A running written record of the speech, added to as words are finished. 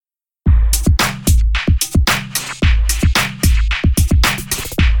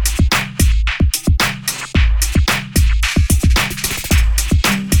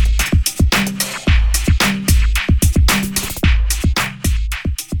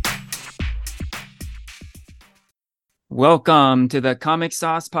Welcome to the Comic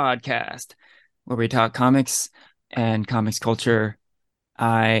Sauce Podcast, where we talk comics and comics culture.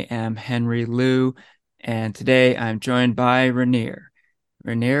 I am Henry Liu, and today I'm joined by Ranier.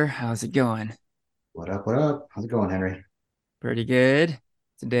 Ranier, how's it going? What up? What up? How's it going, Henry? Pretty good.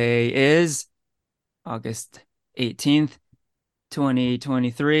 Today is August 18th,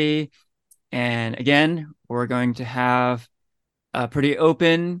 2023. And again, we're going to have a pretty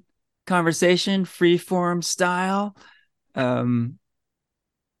open conversation, free form style. Um,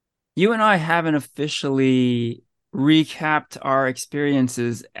 you and I haven't officially recapped our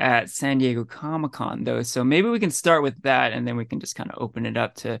experiences at San Diego Comic-Con though. So maybe we can start with that and then we can just kind of open it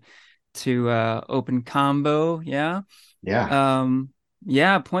up to open combo. Yeah. Yeah, Um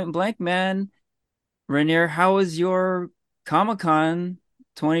yeah, point blank, man. Rainier, how was your Comic-Con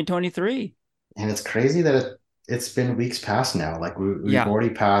 2023? and it's crazy that it's been weeks past now. Like we've Yeah,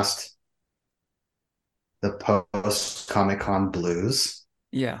 already passed the post Comic Con blues,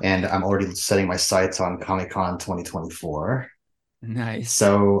 yeah. and I'm already setting my sights on Comic Con 2024. Nice.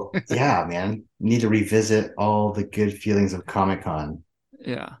 So yeah, man, need to revisit all the good feelings of Comic Con.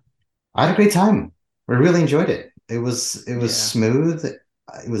 Yeah. I had a great time. I really enjoyed it. It was Yeah. smooth.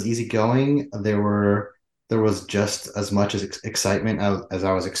 It was easygoing. There was just as much excitement as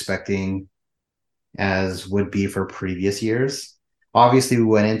I was expecting as would be for previous years. Obviously, we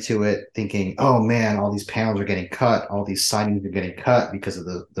went into it thinking, oh man, all these panels are getting cut, all these signings are getting cut because of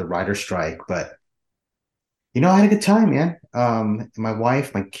the writer strike. But I had a good time, man. My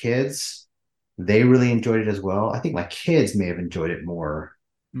wife, my kids, they really enjoyed it as well. I think my kids may have enjoyed it more,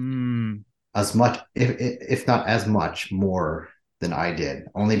 Mm, as much, if not as much more than I did,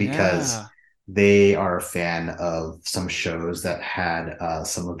 only because yeah. they are a fan of some shows that had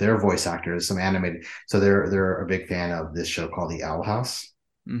some of their voice actors, some animated. So they're a big fan of this show called The Owl House.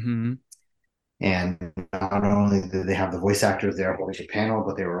 Mm-hmm. And not only did they have the voice actors there holding the panel,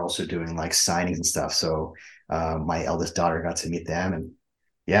 but they were also doing like signings and stuff. So my eldest daughter got to meet them, and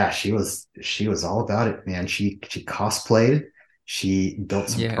yeah, she was all about it, man. She cosplayed, she built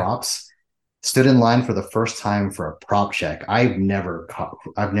some Yeah. props, stood in line for the first time for a prop check. I've never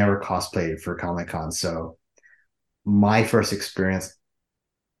cosplayed for Comic Con, so my first experience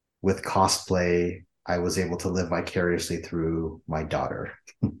with cosplay, I was able to live vicariously through my daughter.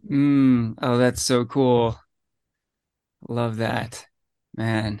 Oh, that's so cool. Love that.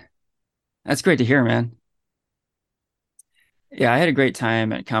 Man, that's great to hear, man. Yeah, I had a great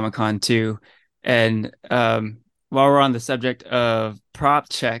time at Comic-Con too. And while we're on the subject of prop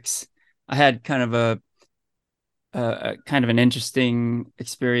checks, I had a kind of an interesting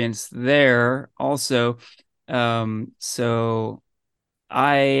experience there also. So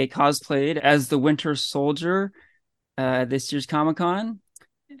I cosplayed as the Winter Soldier this year's Comic-Con,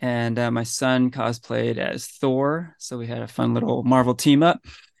 and my son cosplayed as Thor. So we had a fun little Marvel team up,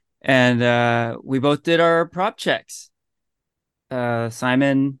 and we both did our prop checks.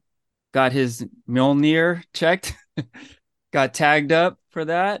 Simon got his Mjolnir checked, got tagged up for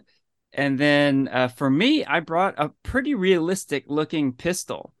that. And then for me, I brought a pretty realistic looking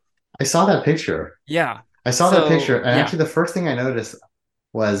pistol. I saw that picture. Yeah. I saw that picture, So, and yeah. actually, the first thing I noticed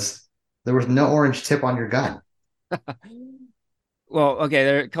was there was no orange tip on your gun. Well, okay,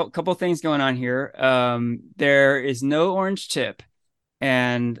 there are a couple things going on here. There is no orange tip.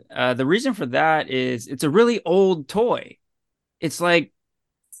 And the reason for that is it's a really old toy. It's like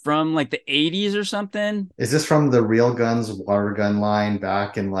from like the 80s or something. Is this from the Real Guns water gun line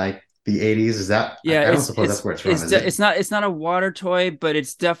back in like the 80s? Is that, Yeah, I don't suppose that's where it's from, is it? it's not a water toy, but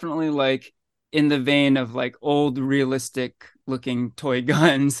it's definitely like in the vein of like old realistic looking toy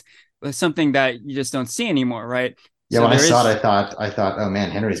guns, something that you just don't see anymore, right? Yeah, So when I there saw is, it, I thought, oh man,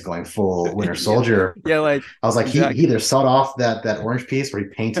 Henry's going full Winter yeah, Soldier. yeah, like I was like, he exactly. either sawed off that orange piece or he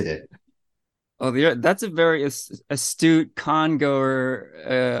painted it. Oh, that's a very astute con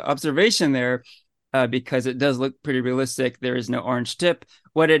goer observation there, because it does look pretty realistic. There is no orange tip.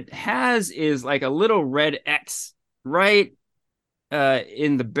 What it has is like a little red X right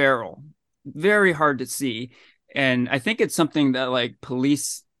in the barrel. Very hard to see. And I think it's something that like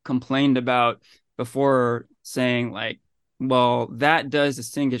police complained about before, saying like, well, that does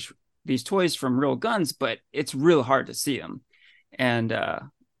distinguish these toys from real guns, but it's real hard to see them. And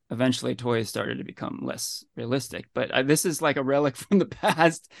eventually toys started to become less realistic. But this is like a relic from the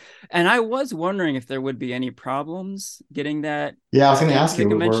past. And I was wondering if there would be any problems getting that Yeah, I was going to into ask the you,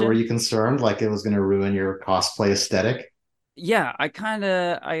 were convention. you concerned like it was going to ruin your cosplay aesthetic? Yeah,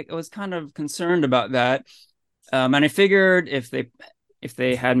 I was kind of concerned about that. And I figured if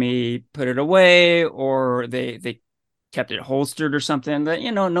they had me put it away, or they kept it holstered or something, that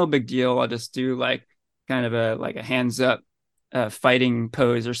no big deal. I'll just do like kind of a like a hands up fighting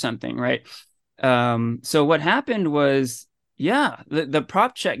pose or something, right? So what happened was, yeah, the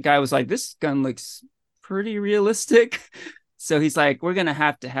prop check guy was like, this gun looks pretty realistic. So he's like, we're gonna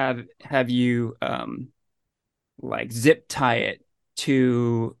have you like zip tie it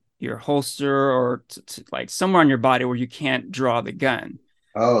to your holster or like somewhere on your body where you can't draw the gun.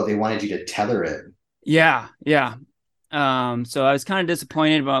 Oh, they wanted you to tether it. Yeah, yeah. So I was kind of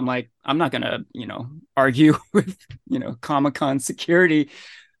disappointed, but I'm like, I'm not gonna, argue with, Comic-Con security.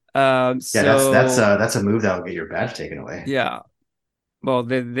 Yeah, So that's a move that will get your badge taken away. yeah, well,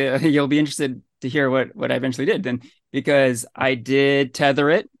 you'll be interested to hear what I eventually did then, because I did tether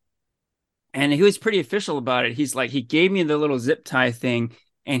it, and he was pretty official about it. He's like, he gave me the little zip tie thing,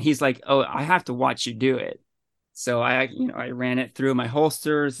 and he's like, "Oh, I have to watch you do it." So I ran it through my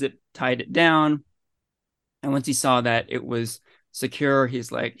holster, zip tied it down, and once he saw that it was secure,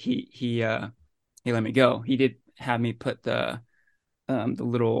 he's like, he let me go. He did have me put the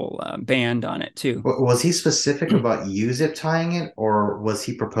little band on it too. Was he specific about you zip tying it, or was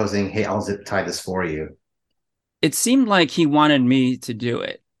he proposing, "Hey, I'll zip tie this for you"? It seemed like he wanted me to do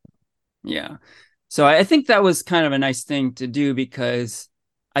it. Yeah. So I think that was kind of a nice thing to do, because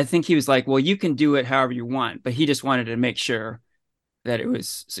I think he was like, well, you can do it however you want, but he just wanted to make sure that it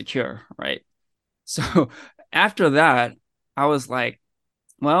was secure, right? So after that, I was like,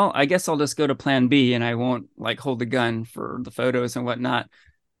 well, I guess I'll just go to plan B and I won't like hold the gun for the photos and whatnot.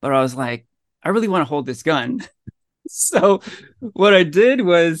 But I was like, I really want to hold this gun. So what I did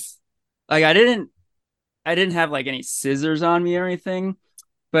was, like, I didn't have like any scissors on me or anything,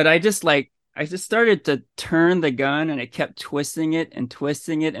 but I just started to turn the gun, and it kept twisting it and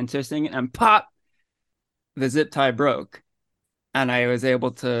twisting it and twisting it, and pop, the zip tie broke, and I was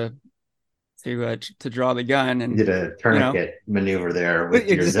able to draw the gun. You And did a you know tourniquet maneuver there with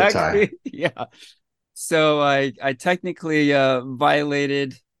your zip tie. exactly. Yeah. So I technically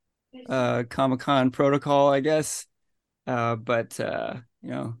violated Comic-Con protocol, I guess. But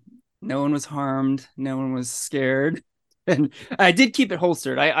no one was harmed, no one was scared. And I did keep it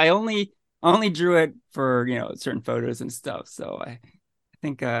holstered. I only drew it for, certain photos and stuff. So I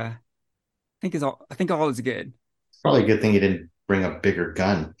think I think all is good. Probably a good thing you didn't bring a bigger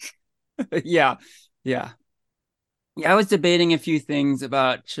gun. Yeah. Yeah. Yeah, I was debating a few things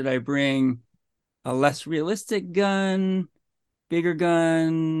about, should I bring a less realistic gun, bigger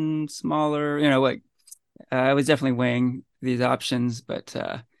gun, smaller, like I was definitely weighing these options, but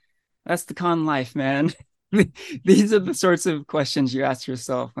that's the con life, man. These are the sorts of questions you ask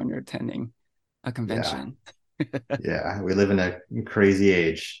yourself when you're attending a Yeah. convention. Yeah. We live in a crazy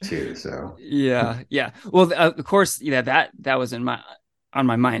age too. So Yeah, yeah. Well, of course, yeah, that was in my on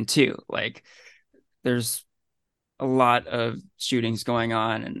my mind too. Like, there's a lot of shootings going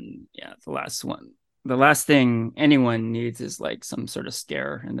on, and yeah, the last thing anyone needs is like some sort of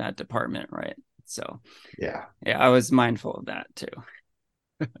scare in that department, right? So, yeah. yeah, I was mindful of that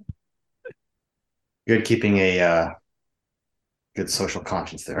too. Good keeping a good social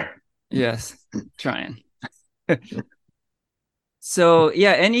conscience there. Yes, trying. So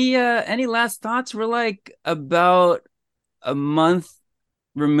yeah, any last thoughts? We're like about a month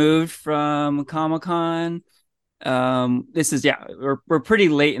removed from Comic-Con. This is, yeah, we're pretty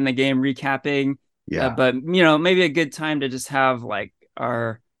late in the game recapping, Yeah. but maybe a good time to just have like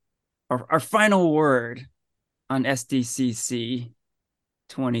our final word on SDCC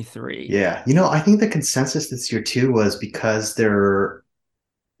 23. Yeah. I think the consensus this year too was because there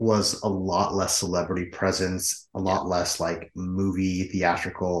was a lot less celebrity presence, a Yeah. lot less like movie,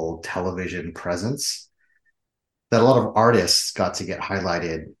 theatrical, television presence, that a lot of artists got to get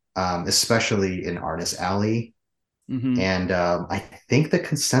highlighted, especially in Artist Alley. Mm-hmm. And I think the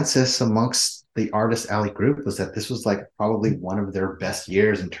consensus amongst the Artist Alley group was that this was like probably one of their best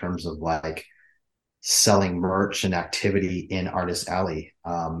years in terms of like selling merch and activity in Artist Alley.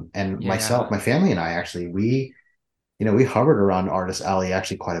 And myself, Yeah. my family, and I actually, we hovered around Artist Alley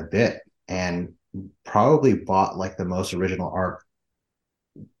actually quite a bit and probably bought like the most original art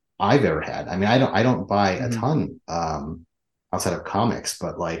I've ever had. I mean, I don't buy a Mm-hmm. ton outside of comics,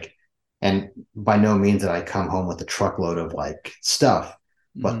 but like, and by no means that I come home with a truckload of like stuff,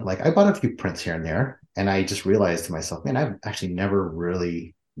 but Mm-hmm. like I bought a few prints here and there, and I just realized to myself, man, I've actually never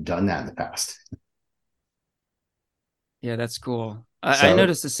really done that in the past. Yeah, that's cool. I So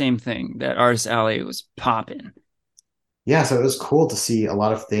noticed the same thing, that Artist Alley was popping. yeah, so it was cool to see a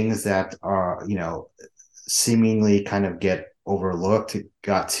lot of things that are, seemingly kind of get overlooked,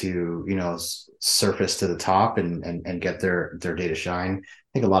 got to, surface to the top and get their day to shine. I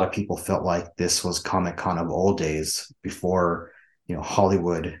think a lot of people felt like this was Comic Con of old days before,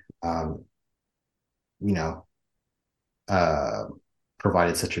 Hollywood you know, uh,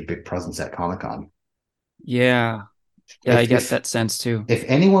 provided such a big presence at Comic Con. Yeah. Yeah, I If get if that sense too. if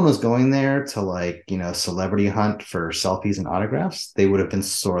anyone was going there to like, celebrity hunt for selfies and autographs, they would have been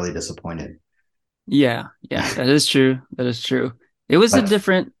sorely disappointed. Yeah, yeah, that is true. That is true. It was a But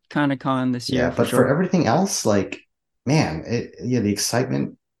different kind of con this yeah, year for but for sure. everything else, like, man, the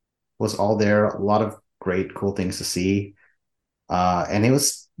excitement was all there. A lot of great, cool things to see. And it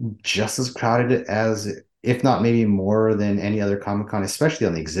was just as crowded as, if not maybe more than any other Comic Con, especially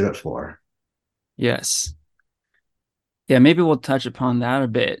on the exhibit floor. Yes. Yeah, maybe we'll touch upon that a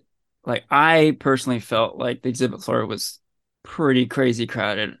bit. Like I personally felt like the exhibit floor was pretty crazy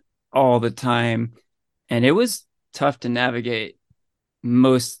crowded all the time, and it was tough to navigate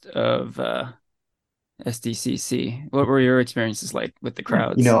most of SDCC. What were your experiences like with the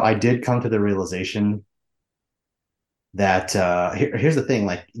crowds? I did come to the realization that here's the thing,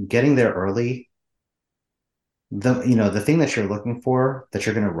 like getting there early, the thing that you're looking for, that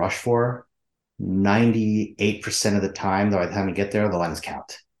you're going to rush for, 98% of the time, by the time you get there, the line is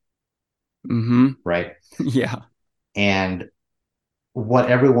capped, Mm-hmm. right? Yeah. And what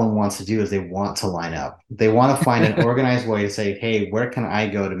everyone wants to do is they want to line up. They want to find an organized way to say, hey, where can I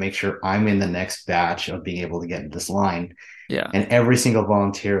go to make sure I'm in the next batch of being able to get into this line? Yeah. And every single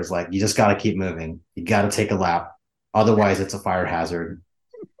volunteer is like, you just got to keep moving. You got to take a lap. Otherwise, it's a fire hazard.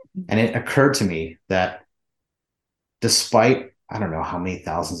 And it occurred to me that despite, I don't know how many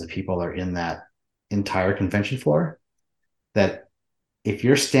thousands of people are in that entire convention floor, that if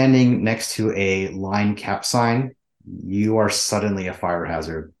you're standing next to a line cap sign, you are suddenly a fire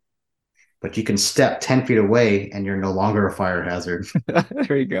hazard. But you can step 10 feet away and you're no longer a fire hazard.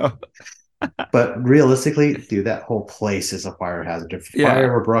 There you go. But realistically, dude, that whole place is a fire hazard. If fire Yeah.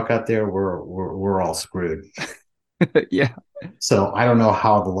 ever broke out there, we're all screwed. Yeah. So I don't know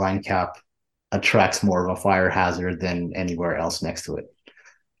how the line cap attracts more of a fire hazard than anywhere else next to it.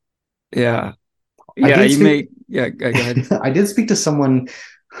 Yeah. I Yeah. did You speak make, yeah, go ahead. I did speak to someone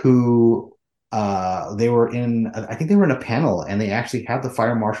who they were in, I think they were in a panel, and they actually had the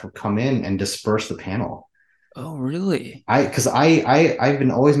fire marshal come in and disperse the panel. Oh, really? I've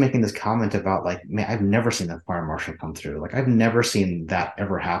been always making this comment about, like, man, I've never seen the fire marshal come through. Like, I've never seen that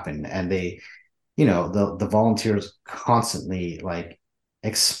ever happen. And they, the volunteers constantly like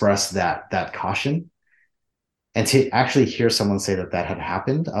express that caution. And to actually hear someone say that that had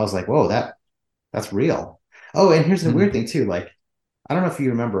happened, I was like, whoa, that's real. Oh, and here's the weird Mhm. thing too. Like, I don't know if you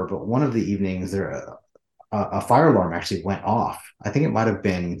remember, but one of the evenings there, a fire alarm actually went off. I think it might have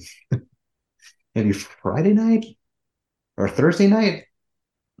been maybe Friday night or Thursday night.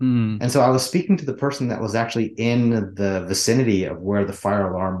 Mm. And so I was speaking to the person that was actually in the vicinity of where the fire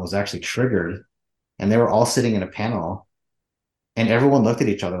alarm was actually triggered, and they were all sitting in a panel, and everyone looked at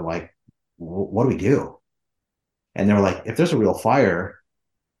each other like, "What do we do?" And they were like, "If there's a real fire,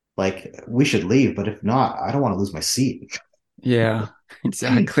 like we should leave, but if not, I don't want to lose my seat." Yeah,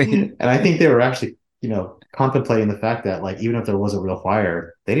 exactly. And I think they were actually, contemplating the fact that, like, even if there was a real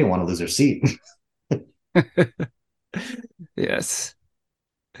fire, they didn't want to lose their seat. Yes.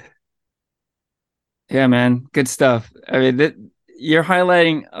 Yeah, man. Good stuff. I mean, you're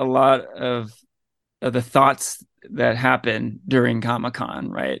highlighting a lot of the thoughts that happen during Comic-Con,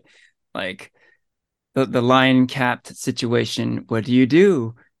 right? Like the line capped situation. What do?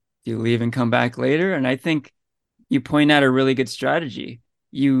 Do you leave and come back later? And I think you point out a really good strategy.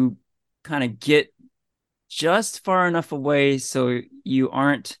 You kind of get just far enough away so you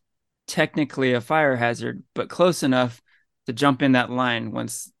aren't technically a fire hazard, but close enough to jump in that line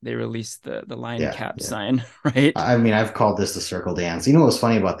once they release the line Yeah, cap yeah. sign, right? I mean, I've called this the circle dance. You know what's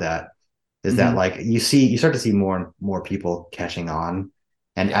funny about that is that, Mm-hmm. like, you start to see more and more people catching on,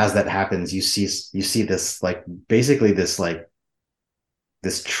 and Yeah. as that happens, you see this, like, basically this, like,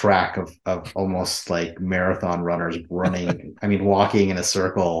 this track of almost like marathon runners running, I mean, walking in a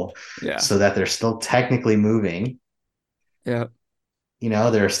circle, Yeah. so that they're still technically moving. Yeah.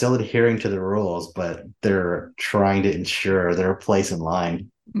 They're still adhering to the rules, but they're trying to ensure their place in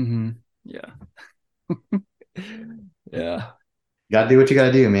line. Mm-hmm. Yeah. Yeah. You gotta do what you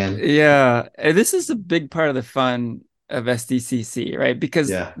gotta do, man. Yeah. And this is a big part of the fun of SDCC, right? Because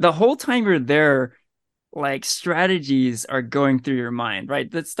Yeah. the whole time you're there, like strategies are going through your mind,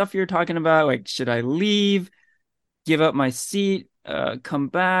 right? That stuff you're talking about, like, should I leave, give up my seat, come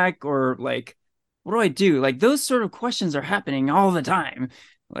back, or like, what do I do? Like, those sort of questions are happening all the time.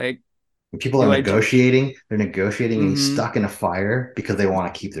 Like, People are do I, negotiating. They're negotiating and mm-hmm, stuck in a fire because they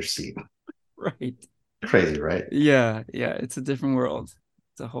want to keep their seat. right. Crazy, right? Yeah. Yeah. It's a different world.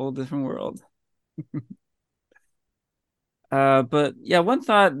 It's a whole different world. But yeah, one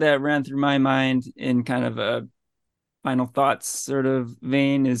thought that ran through my mind in kind of a final thoughts sort of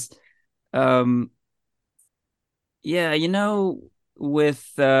vein is, um, yeah,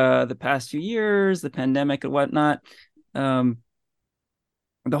 with the past few years, the pandemic and whatnot, um,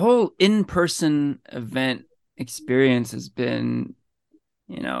 the whole in-person event experience has been,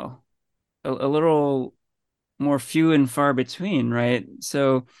 you know, a little more few and far between, right?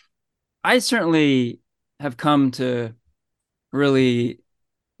 So I certainly have come to really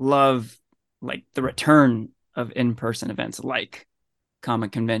love like the return of in-person events like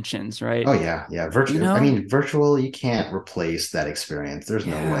comic conventions, right? Oh yeah, yeah. You Virtual. I know? mean, virtual. You can't replace that experience. There's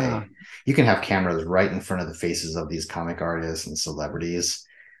no Yeah. way. You can have cameras right in front of the faces of these comic artists and celebrities,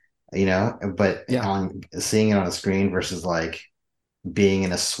 but Yeah. on seeing it on a screen versus like being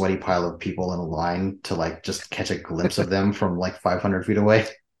in a sweaty pile of people in a line to like just catch a glimpse of them from like 500 feet away,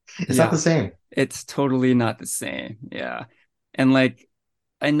 it's not the Yeah. same. It's totally not the same. Yeah. And like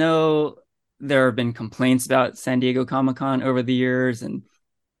I know there have been complaints about San Diego Comic-Con over the years, and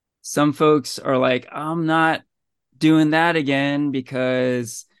some folks are like, I'm not doing that again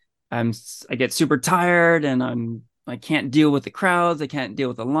because I get super tired and I can't deal with the crowds, I can't deal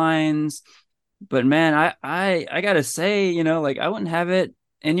with the lines. But man, I gotta say, like I wouldn't have it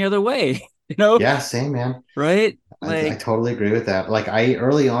any other way, Yeah, same man. right? I Like, totally agree with that. Like I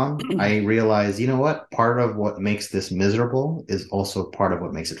early on, I realized, you know what? Part of what makes this miserable is also part of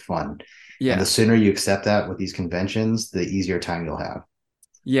what makes it fun. And the yeah, sooner you accept that with these conventions, the easier time you'll have,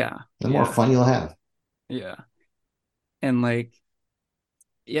 yeah, the more yeah, fun you'll have. yeah. And like,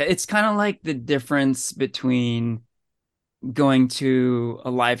 yeah, it's kind of like the difference between going to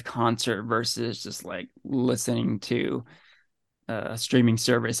a live concert versus just like listening to a streaming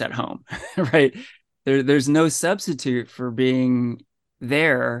service at home, right? There's no substitute for being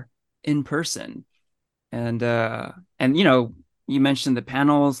there in person. And and you mentioned the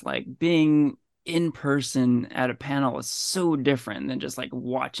panels, like being in person at a panel is so different than just like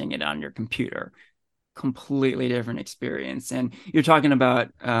watching it on your computer. Completely different experience. And you're talking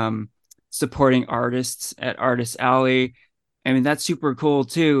about supporting artists at Artist Alley. I mean, that's super cool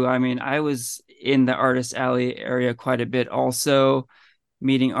too. I mean, I was in the Artist Alley area quite a bit also,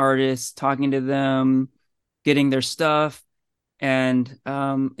 meeting artists, talking to them, getting their stuff. And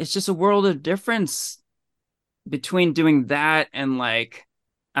it's just a world of difference between doing that and like,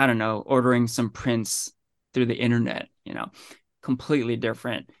 I don't know, ordering some prints through the internet, completely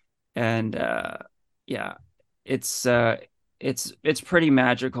different. And yeah, it's it's pretty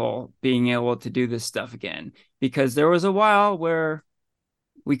magical being able to do this stuff again, because there was a while where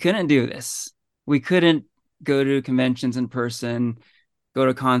we couldn't do this. We couldn't go to conventions in person, go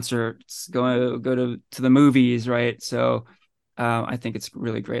to concerts, go to the movies, right? So I think it's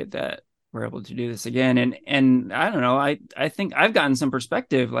really great that we're able to do this again. And I don't know, I think I've gotten some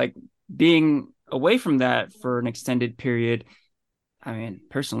perspective, like being away from that for an extended period. I mean,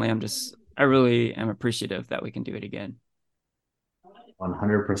 personally, I really am appreciative that we can do it again.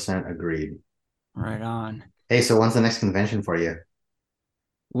 100% agreed. Right on. Hey, so when's the next convention for you?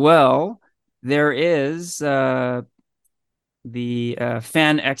 Well, there is the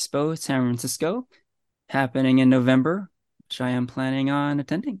Fan Expo San Francisco happening in November, which I am planning on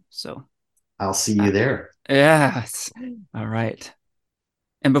attending. So, I'll see uh, you there. yes. All right.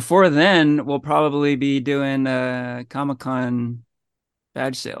 And before then, we'll probably be doing a Comic-Con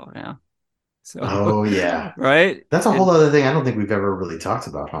badge sale. Yeah. So, Oh yeah. right. That's a whole other thing I don't think we've ever really talked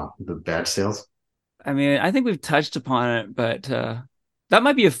about, huh? The badge sales. I mean, I think we've touched upon it, but that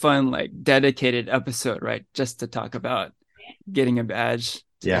might be a fun, like, dedicated episode, right? Just to talk about getting a badge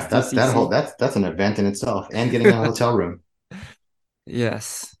to Yeah, SDCC. that's an event in itself and getting a hotel room.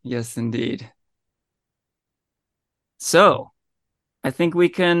 Yes. Yes, indeed. So, I think we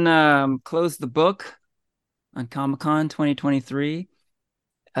can close the book on Comic-Con 2023.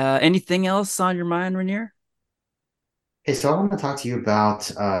 Anything else on your mind, Rainier? Hey, so I want to talk to you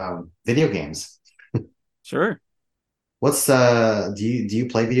about video games. Sure. What's do you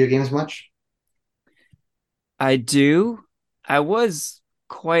play video games much? I do. I was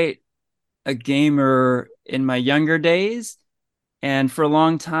quite a gamer in my younger days, and for a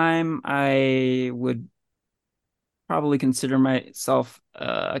long time, I would probably consider myself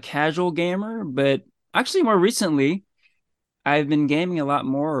a casual gamer. But actually, more recently, I've been gaming a lot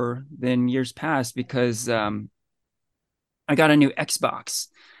more than years past because I got a new Xbox.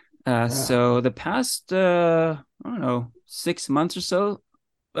 Yeah, So the past, I don't know, 6 months or so,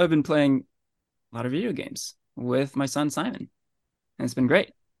 I've been playing a lot of video games with my son Simon, and it's been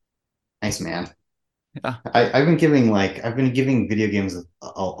great. nice man. Yeah. I've been giving video games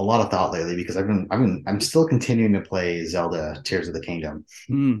a lot of thought lately because I'm still continuing to play Zelda Tears of the Kingdom,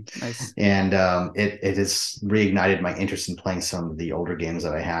 Nice. and it has reignited my interest in playing some of the older games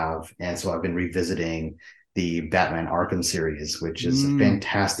that I have, and so I've been revisiting the Batman Arkham series, which is a Mm,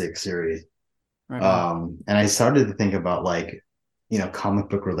 fantastic series. right on. And I started to think about comic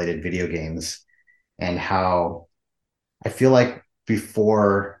book related video games and how I feel like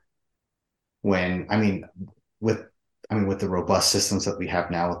before when with with the robust systems that we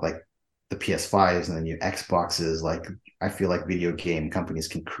have now with like the PS5s and the new Xboxes, like I feel like video game companies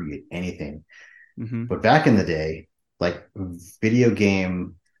can create anything. Hmm. But back in the day, like video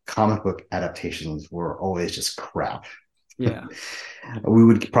game comic book adaptations were always just crap. Yeah. We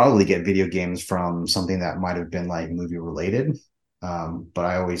would probably get video games from something that might have been like movie related. But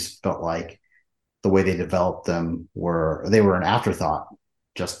I always felt like the way they developed them were an afterthought,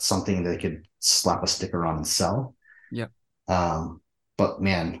 just something they could slap a sticker on and sell. Yep. Um, but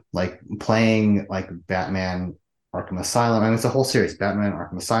man, like playing like Batman Arkham Asylum, I mean, it's a whole series: Batman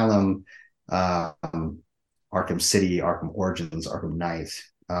Arkham Asylum, um, Arkham City, Arkham Origins, Arkham Knight.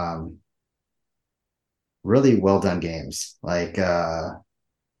 Um, Really well done games.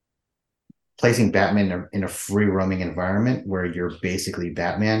 Placing Batman in a free roaming environment where you're basically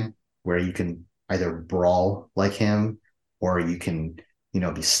Batman, where you can either brawl like him or you can,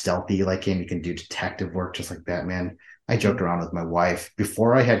 be stealthy like him. You can do detective work just like Batman. I joked Mhm. around with my wife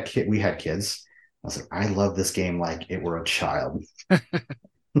before we had kids. I was like, I love this game like it were a child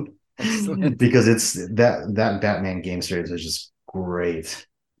Excellent. because it's that Batman game series is just great.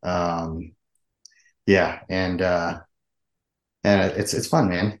 Um, yeah, and it's fun,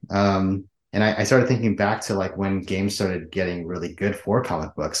 man. And I started thinking back to like when games started getting really good for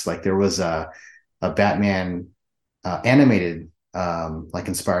comic books. Like there was a Batman animated like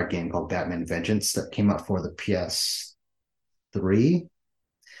inspired game called Batman Vengeance that came out for the PS3.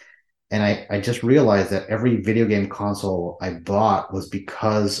 And I just realized that every video game console I bought was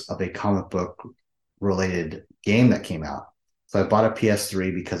because of a comic book related game that came out. So I bought a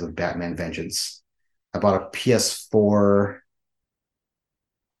PS3 because of Batman Vengeance. I bought a PS4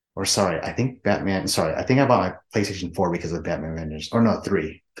 or sorry, I think I bought my PlayStation 4 because of Batman Avengers. Or no,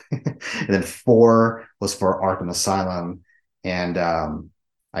 three. And then four was for Arkham Asylum. And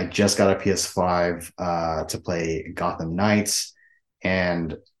I just got a PS5 to play Gotham Knights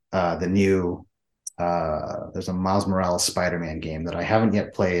and the new there's a Miles Morales Spider-Man game that I haven't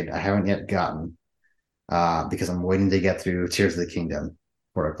yet played. I haven't yet gotten because I'm waiting to get through Tears of the Kingdom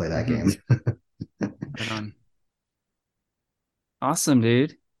before I play that Hmm. game. Right on. Awesome,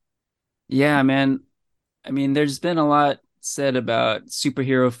 dude. Yeah, man. I mean, there's been a lot said about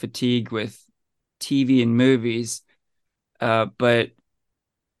superhero fatigue with TV and movies, but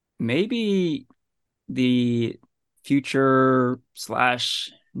maybe the future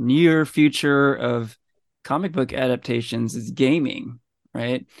slash near future of comic book adaptations is gaming,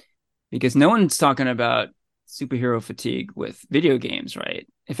 right? Because no one's talking about superhero fatigue with video games, right?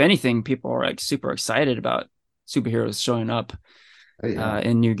 If anything, people are like super excited about superheroes showing up Oh, yeah.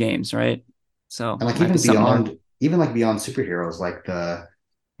 in new games, right? So And like might be something there. even like beyond superheroes, like the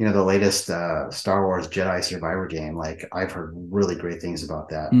latest Star Wars Jedi Survivor game, like I've heard really great things about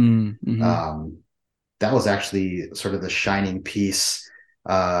that. Mm-hmm. Um, that was actually sort of the shining piece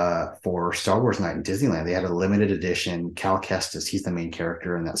for Star Wars Night in Disneyland. They had a limited edition Cal Kestis. He's the main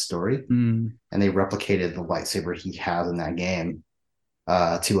character in that story, Mm. and they replicated the lightsaber he has in that game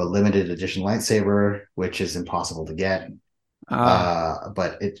to a limited edition lightsaber, which is impossible to get. Ah,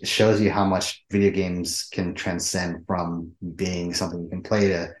 But it shows you how much video games can transcend from being something you can play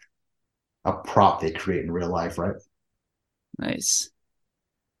to a prop they create in real life, right? nice.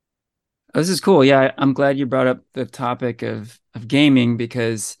 Oh, this is cool. Yeah, I'm glad you brought up the topic of gaming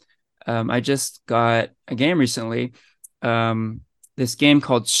because I just got a game recently. Um, this game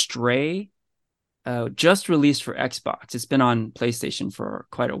called Stray, just released for Xbox. It's been on PlayStation for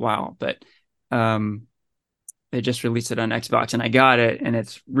quite a while, but um, they just released it on Xbox, and I got it, and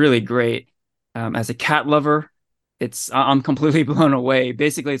it's really great. As a cat lover, I'm completely blown away.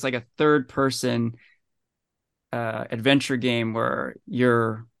 Basically, it's like a third person adventure game where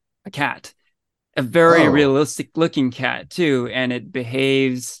you're a cat, a very Oh, realistic looking cat too, and it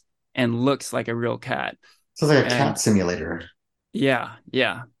behaves and looks like a real cat. so it's like a cat And simulator. yeah,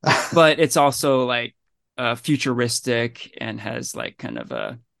 yeah. But it's also like futuristic and has like kind of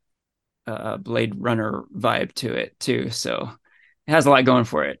a Blade Runner vibe to it too. So it has a lot going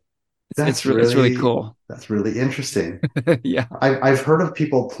for it. It's really cool. That's really interesting. Yeah. I've heard of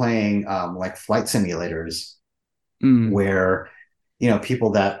people playing like flight simulators Mm, where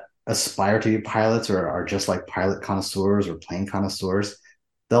people that aspire to be pilots or are just like pilot connoisseurs or plane connoisseurs,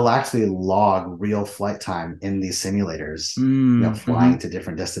 they'll actually log real flight time in these simulators, Mm-hmm. flying to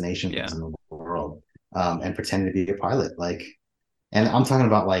different destinations Yeah. in the world, and pretending to be a pilot. Like, and I'm talking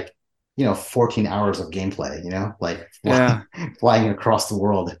about like, 14 hours of gameplay, like Yeah. flying across the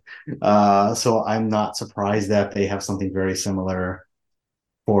world. So I'm not surprised that they have something very similar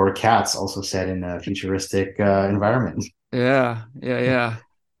for cats, also set in a futuristic environment. Yeah. Yeah. Yeah.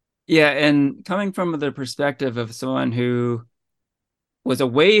 Yeah. And coming from the perspective of someone who was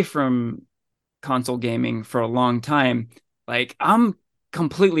away from console gaming for a long time, like I'm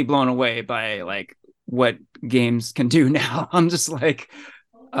completely blown away by like what games can do now. I'm just like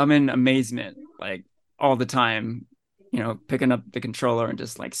I'm in amazement like all the time, picking up the controller and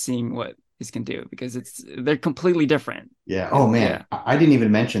just like seeing what these can do because they're completely different. Yeah. Oh And man, yeah. I didn't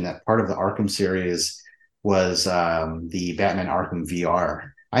even mention that part of the Arkham series was the Batman Arkham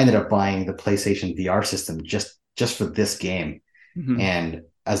VR. I ended up buying the PlayStation VR system just for this game. Mhm. And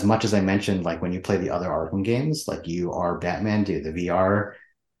as much as I mentioned, like when you play the other Arkham games, like you are Batman, dude, the VR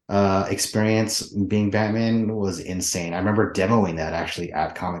experience being Batman was insane. I remember demoing that actually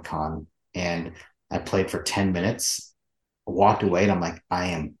at Comic Con, and I played for 10 minutes, walked away, and I'm like, I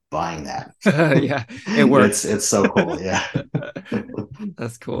am buying that. Yeah, it it's works. it's so cool. Yeah.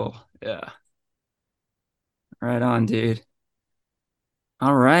 That's cool. Yeah. Right on, dude.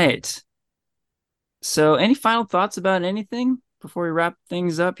 All right. So, any final thoughts about anything before we wrap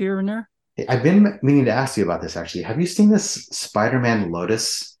things up here, Ranier? I've been meaning to ask you about this actually. Have you seen this Spider-Man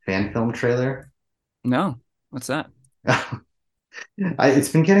Lotus fan film trailer? No. What's that? It's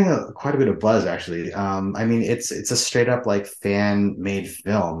been getting quite a bit of buzz actually. I mean, it's a straight up like fan made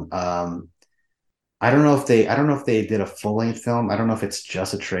film. I don't know if they did a full length film. I don't know if it's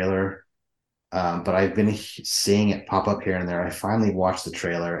just a trailer. But I've been seeing it pop up here and there. I finally watched the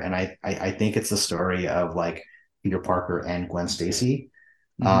trailer, and I think it's the story of like Peter Parker and Gwen Stacy.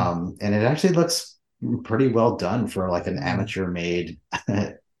 Hmm. And it actually looks pretty well done for like an amateur made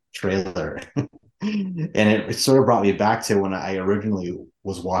trailer. And it sort of brought me back to when I originally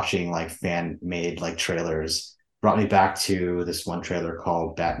was watching like fan made like trailers. Brought me back to this one trailer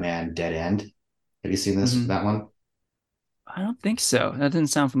called Batman Dead End. Have you seen Hmm. that one? I don't think so. That didn't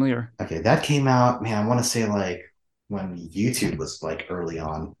sound familiar. Okay, that came out, man, I want to say like when YouTube was like early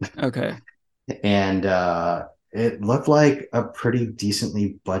on. Okay. And it looked like a pretty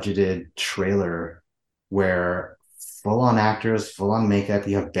decently budgeted trailer where full on actors, full on makeup,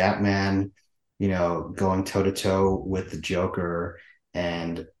 you have Batman, going toe to toe with the Joker.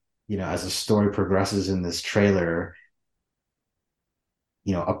 And, as the story progresses in this trailer,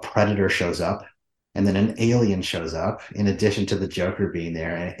 a predator shows up and then an alien shows up in addition to the Joker being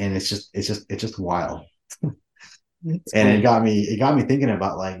there. And it's just wild. It's And cool. it got me thinking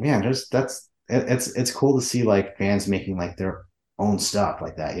about like, man, it's cool to see like fans making like their own stuff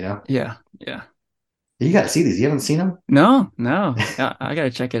like that, Yeah. Yeah. You got to see these. You haven't seen them? No, no. Yeah, I gotta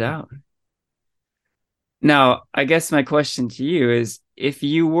check it out. Now, I guess my question to you is if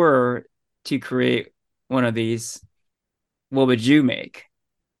you were to create one of these, what would you make?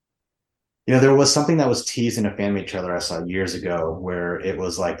 There was something that was teased in a fan made trailer I saw years ago where it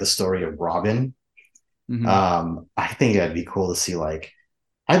was like the story of Robin. Hmm. I think that'd be cool to see like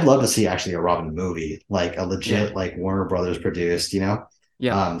I'd love to see actually a Robin movie, like a Yeah. legit like Warner Brothers produced,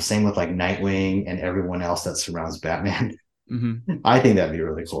 Yeah. Same with like Nightwing and everyone else that surrounds Batman. Hmm. I think that'd be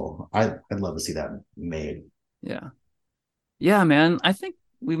really cool. I'd love to see that made. Yeah. Yeah, man. I think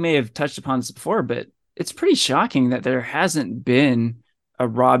we may have touched upon this before, but it's pretty shocking that there hasn't been a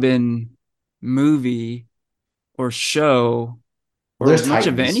Robin movie or show Well, or there's much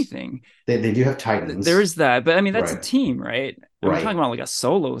of Titans. anything. They do have There Titans. is that, but I mean, that's a Right. team, right? I'm talking Right. about like a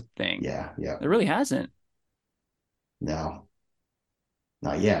solo thing. Yeah. Yeah. There really hasn't, No,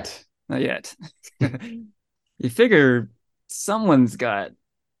 not yet. not yet. You figure someone's got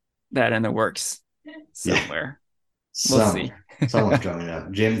that in the works Yeah. somewhere. We'll see. Someone's drumming it up.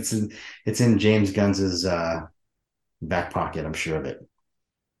 It's in James Gunn's back pocket, I'm sure of it.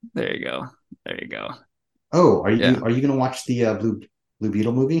 There you go. There you go. Oh, Yeah. are you gonna watch the Blue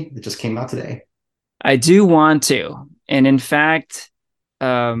Beetle movie that just came out today? I do want to. And in fact,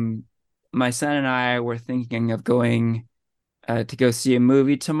 um, my son and I were thinking of going to go see a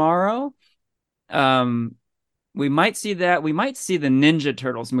movie tomorrow. Um, we might see that. We might see the Ninja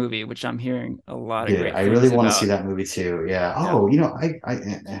Turtles movie, which I'm hearing a lot of Dude, great I really things want to see about. that movie too. Yeah. Yeah. Oh,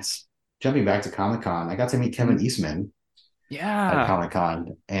 it's jumping back to Comic Con. I got to meet Kevin Mhm. Eastman at Yeah. Comic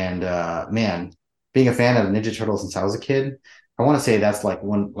Con, and man, being a fan of Ninja Turtles since I was a kid, I want to say that's like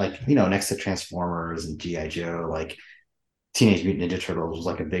one like next to Transformers and GI Joe, like Teenage Mutant Ninja Turtles was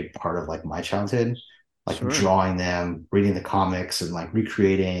like a big part of like my childhood, like Sure. drawing them, reading the comics, and like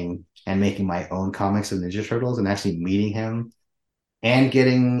recreating and making my own comics of Ninja Turtles, and actually meeting him and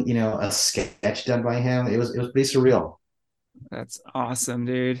getting a sketch done by him. It was pretty surreal. That's awesome,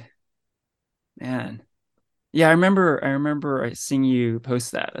 dude. Man. Yeah, I remember seeing you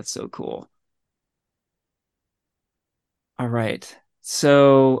post that. That's so cool. All right.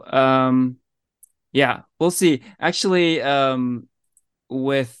 So, yeah, we'll see. Actually,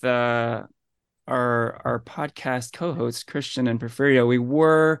 with our podcast co-hosts Christian and Porfirio, we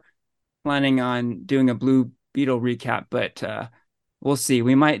were planning on doing a Blue Beetle recap, but we'll see.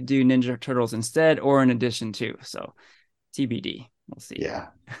 We might do Ninja Turtles instead or in addition to. So TBD. We'll see. Yeah.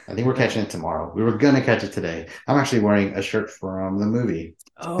 I think we're catching it tomorrow. We were gonna catch it today. I'm actually wearing a shirt from the movie.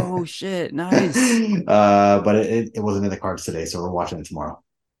 Oh shit, nice. But it wasn't in the cards today, so we're watching it tomorrow.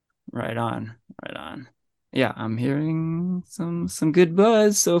 Right on. Right on. Yeah, I'm hearing some good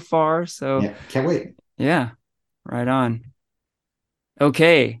buzz so far. So Yeah, can't wait. yeah, right on.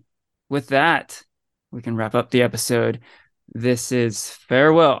 Okay, with that, we can wrap up the episode. This is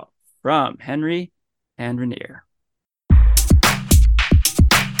farewell from Henry and Ranier.